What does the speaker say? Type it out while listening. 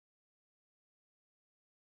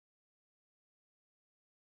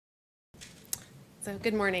So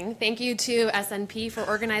good morning. Thank you to SNP for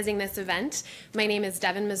organizing this event. My name is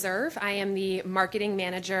Devan Meserve. I am the marketing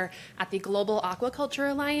manager at the Global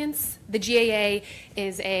Aquaculture Alliance. The GAA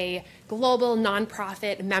is a global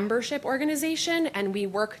nonprofit membership organization, and we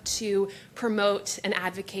work to promote and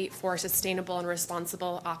advocate for sustainable and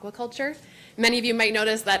responsible aquaculture. Many of you might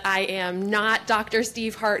notice that I am not Dr.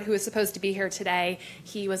 Steve Hart, who is supposed to be here today.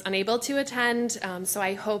 He was unable to attend, so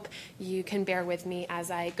I hope you can bear with me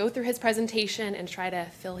as I go through his presentation and try to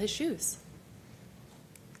fill his shoes.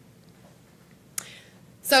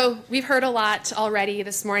 So we've heard a lot already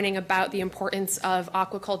this morning about the importance of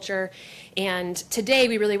aquaculture, and today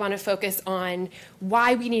we really want to focus on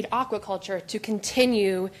why we need aquaculture to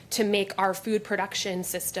continue to make our food production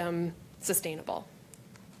system sustainable.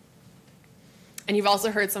 And you've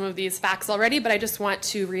also heard some of these facts already, but I just want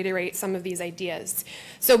to reiterate some of these ideas.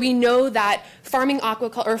 So we know that farming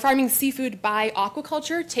seafood by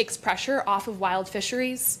aquaculture takes pressure off of wild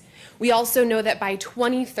fisheries. We also know that by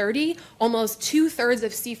 2030, almost 2/3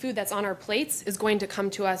 of seafood that's on our plates is going to come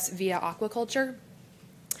to us via aquaculture.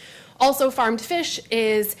 Also, farmed fish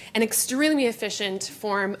is an extremely efficient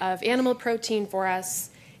form of animal protein for us.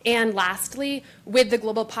 And lastly, with the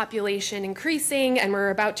global population increasing, and we're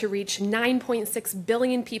about to reach 9.6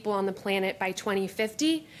 billion people on the planet by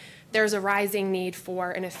 2050, there's a rising need for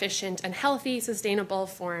an efficient and healthy, sustainable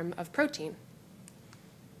form of protein.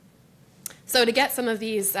 So to get some of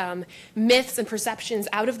these myths and perceptions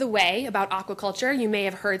out of the way about aquaculture, you may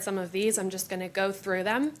have heard some of these. I'm just going to go through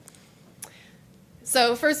them.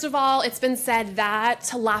 So first of all, it's been said that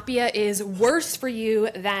tilapia is worse for you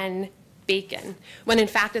than bacon, when in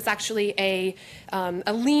fact it's actually a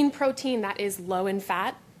lean protein that is low in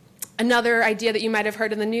fat. Another idea that you might have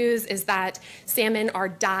heard in the news is that salmon are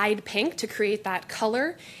dyed pink to create that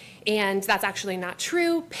color, and that's actually not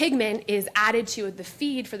true. Pigment is added to the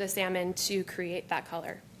feed for the salmon to create that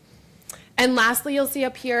color. And lastly, you'll see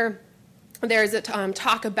up here, there's a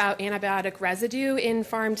talk about antibiotic residue in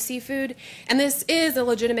farmed seafood, and this is a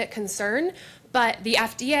legitimate concern, but the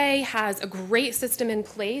FDA has a great system in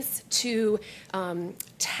place to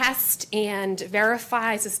test and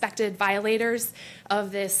verify suspected violators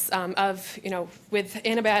of this, with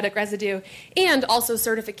antibiotic residue, and also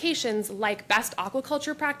certifications like best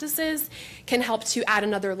aquaculture practices can help to add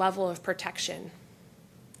another level of protection.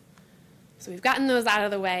 So we've gotten those out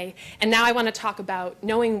of the way, and now I want to talk about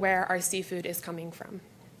knowing where our seafood is coming from.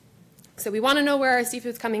 So we want to know where our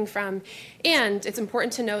seafood's coming from, and it's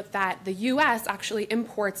important to note that the U.S. actually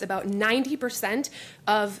imports about 90%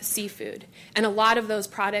 of seafood, and a lot of those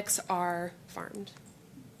products are farmed.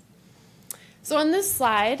 So on this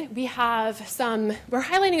slide, we're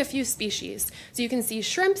highlighting a few species. So you can see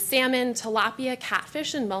shrimp, salmon, tilapia,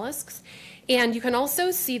 catfish, and mollusks, and you can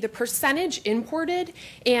also see the percentage imported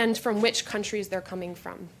and from which countries they're coming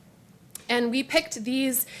from. And we picked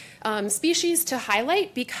these species to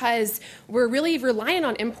highlight because we're really reliant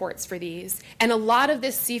on imports for these. And a lot of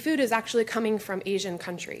this seafood is actually coming from Asian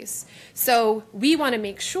countries. So we want to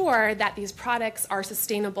make sure that these products are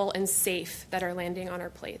sustainable and safe that are landing on our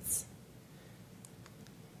plates.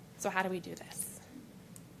 So how do we do this?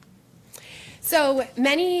 So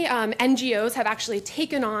many NGOs have actually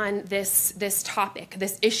taken on this topic,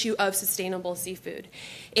 this issue of sustainable seafood.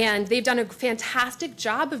 And they've done a fantastic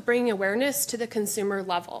job of bringing awareness to the consumer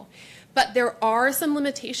level. But there are some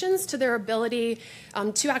limitations to their ability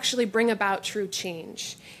to actually bring about true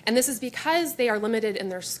change. And this is because they are limited in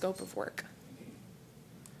their scope of work.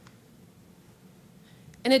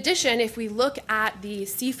 In addition, if we look at the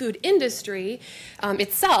seafood industry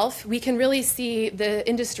itself, we can really see the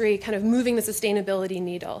industry kind of moving the sustainability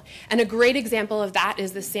needle. And a great example of that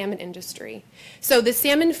is the salmon industry. So the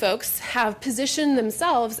salmon folks have positioned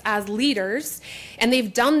themselves as leaders, and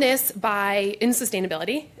they've done this in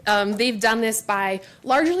sustainability. They've done this by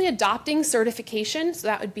largely adopting certification, so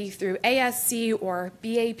that would be through ASC or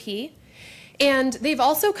BAP. And they've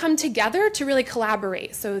also come together to really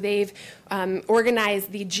collaborate. So they've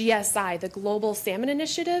organized the GSI, the Global Salmon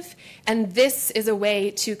Initiative, and this is a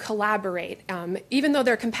way to collaborate. Even though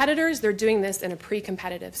they're competitors, they're doing this in a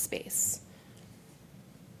pre-competitive space.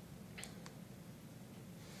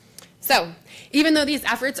 So even though these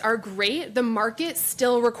efforts are great, the market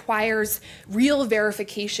still requires real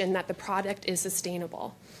verification that the product is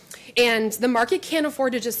sustainable. And the market can't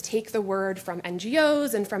afford to just take the word from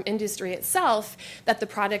NGOs and from industry itself that the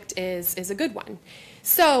product is a good one.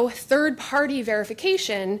 So third-party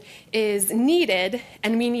verification is needed,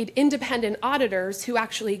 and we need independent auditors who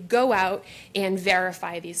actually go out and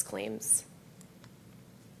verify these claims.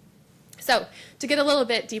 So to get a little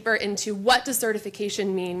bit deeper into what does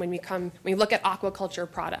certification mean when we look at aquaculture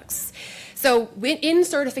products. So in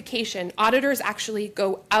certification, auditors actually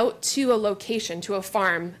go out to a location, to a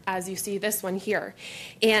farm, as you see this one here,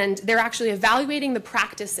 and they're actually evaluating the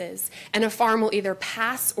practices, and a farm will either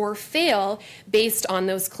pass or fail based on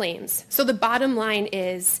those claims. So the bottom line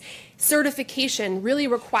is certification really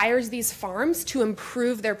requires these farms to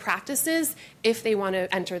improve their practices if they want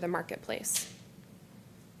to enter the marketplace.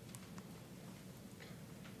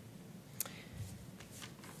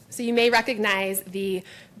 So you may recognize the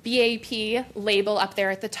BAP label up there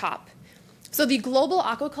at the top. So the Global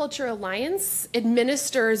Aquaculture Alliance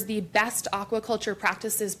administers the Best Aquaculture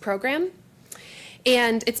Practices program,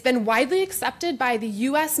 and it's been widely accepted by the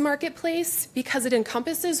US marketplace because it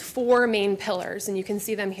encompasses 4 main pillars, and you can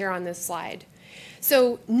see them here on this slide.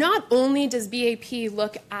 So not only does BAP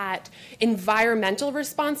look at environmental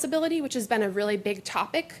responsibility, which has been a really big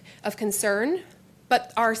topic of concern,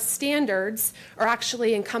 but our standards are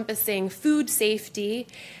actually encompassing food safety,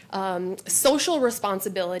 social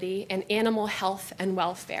responsibility, and animal health and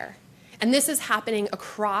welfare. And this is happening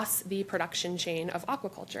across the production chain of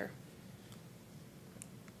aquaculture.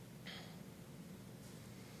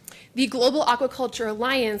 The Global Aquaculture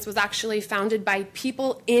Alliance was actually founded by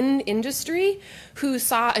people in industry who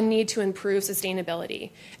saw a need to improve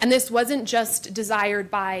sustainability. And this wasn't just desired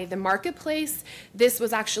by the marketplace, this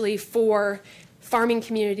was actually for farming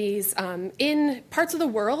communities in parts of the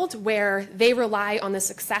world where they rely on the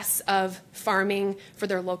success of farming for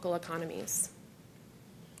their local economies.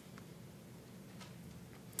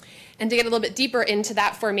 And to get a little bit deeper into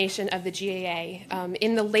that formation of the GAA,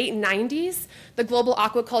 in the late 90s, the Global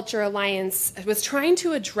Aquaculture Alliance was trying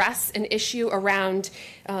to address an issue around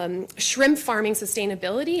shrimp farming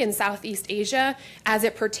sustainability in Southeast Asia as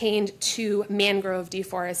it pertained to mangrove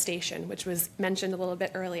deforestation, which was mentioned a little bit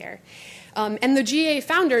earlier. And the GAA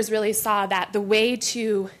founders really saw that the way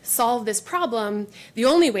to solve this problem, the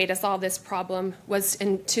only way to solve this problem was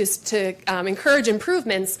to encourage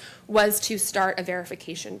improvements was to start a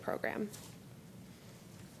verification program.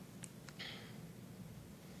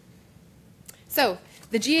 So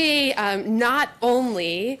the GAA not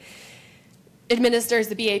only administers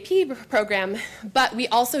the BAP program, but we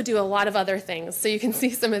also do a lot of other things. So you can see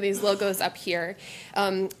some of these logos up here.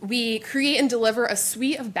 We create and deliver a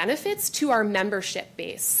suite of benefits to our membership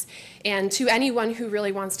base and to anyone who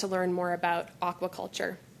really wants to learn more about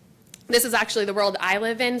aquaculture. This is actually the world I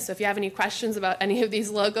live in, so if you have any questions about any of these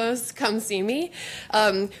logos, come see me.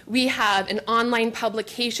 We have an online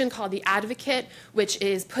publication called The Advocate, which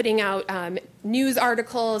is putting out news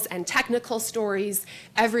articles and technical stories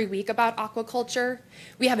every week about aquaculture.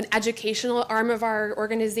 We have an educational arm of our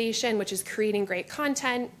organization, which is creating great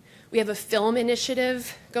content. We have a film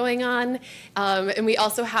initiative going on, and we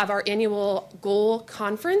also have our annual goal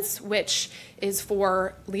conference, which is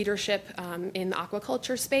for leadership in the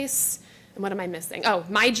aquaculture space. And what am I missing? Oh,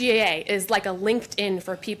 my GAA is like a LinkedIn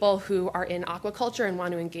for people who are in aquaculture and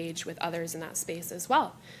want to engage with others in that space as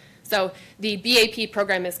well. So the BAP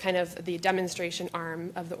program is kind of the demonstration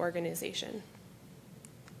arm of the organization.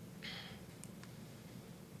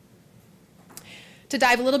 To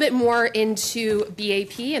dive a little bit more into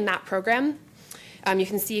BAP and that program, you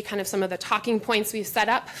can see kind of some of the talking points we've set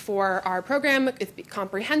up for our program. It's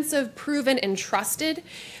comprehensive, proven, and trusted.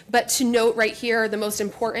 But to note right here, the most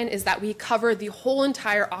important is that we cover the whole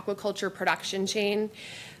entire aquaculture production chain.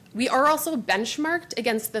 We are also benchmarked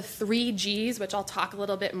against the 3 Gs, which I'll talk a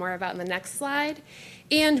little bit more about in the next slide.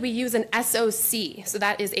 And we use an SOC, so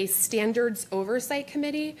that is a Standards Oversight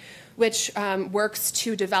Committee, which works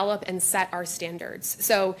to develop and set our standards.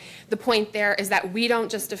 So the point there is that we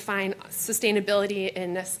don't just define sustainability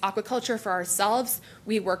in this aquaculture for ourselves,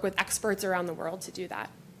 we work with experts around the world to do that.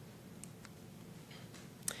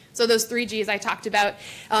 So those 3 Gs I talked about,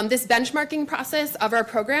 this benchmarking process of our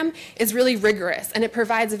program is really rigorous, and it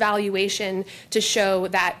provides evaluation to show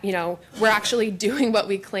that, you know, we're actually doing what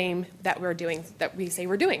we claim that we're doing, that we say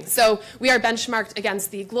we're doing. So we are benchmarked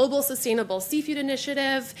against the Global Sustainable Seafood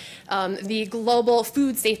Initiative, the Global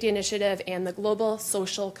Food Safety Initiative, and the Global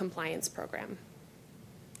Social Compliance Program.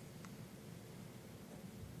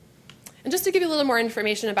 And just to give you a little more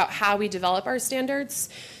information about how we develop our standards,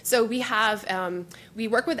 so we have, we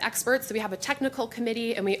work with experts, so we have a technical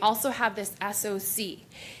committee, and we also have this SOC.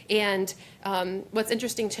 And what's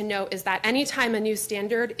interesting to note is that anytime a new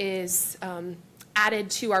standard is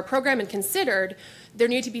added to our program and considered, there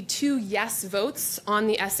need to be 2 yes votes on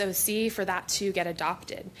the SOC for that to get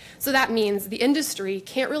adopted. So that means the industry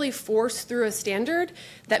can't really force through a standard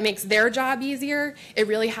that makes their job easier. It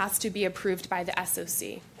really has to be approved by the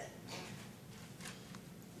SOC.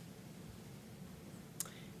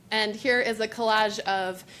 And here is a collage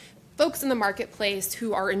of folks in the marketplace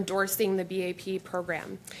who are endorsing the BAP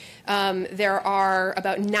program. There are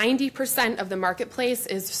about 90% of the marketplace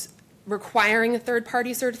is requiring a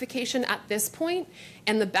third-party certification at this point,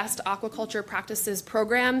 and the Best Aquaculture Practices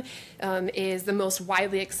program is the most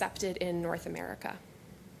widely accepted in North America.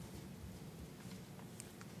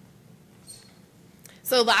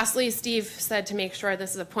 So lastly, Steve said to make sure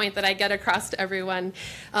this is a point that I get across to everyone,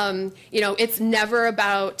 it's never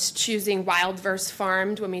about choosing wild versus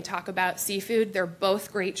farmed when we talk about seafood. They're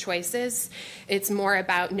both great choices. It's more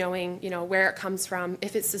about knowing, where it comes from,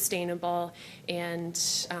 if it's sustainable, and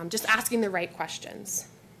just asking the right questions.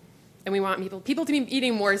 And we want people to be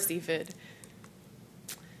eating more seafood.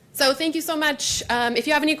 So thank you so much. If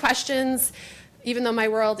you have any questions, even though my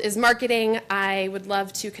world is marketing, I would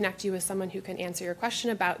love to connect you with someone who can answer your question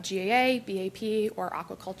about GAA, BAP, or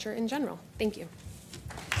aquaculture in general. Thank you.